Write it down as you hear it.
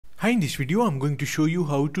Hi, in this video I'm going to show you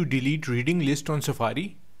how to delete reading list on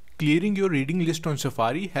Safari. Clearing your reading list on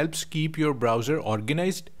Safari helps keep your browser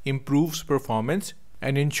organized, improves performance,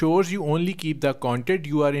 and ensures you only keep the content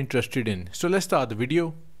you are interested in. So let's start the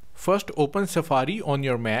video. First, open Safari on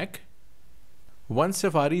your Mac. Once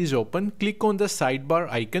Safari is open, click on the sidebar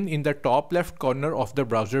icon in the top left corner of the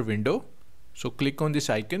browser window. So click on this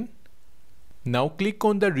icon. Now click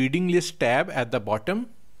on the reading list tab at the bottom.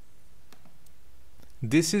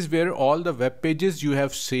 This is where all the web pages you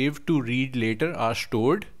have saved to read later are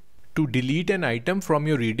stored. To delete an item from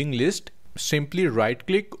your reading list, simply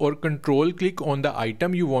right-click or control-click on the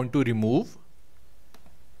item you want to remove.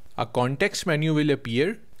 A context menu will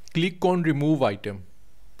appear. Click on Remove Item,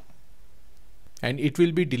 and it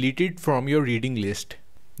will be deleted from your reading list.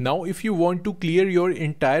 Now if you want to clear your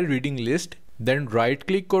entire reading list, then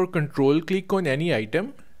right-click or control-click on any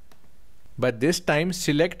item, but this time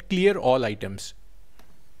select Clear All Items.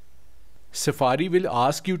 Safari will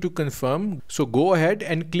ask you to confirm, so go ahead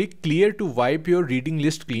and click Clear to wipe your reading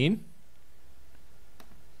list clean.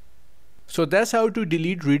 So that's how to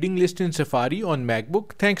delete reading list in Safari on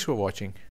MacBook. Thanks for watching.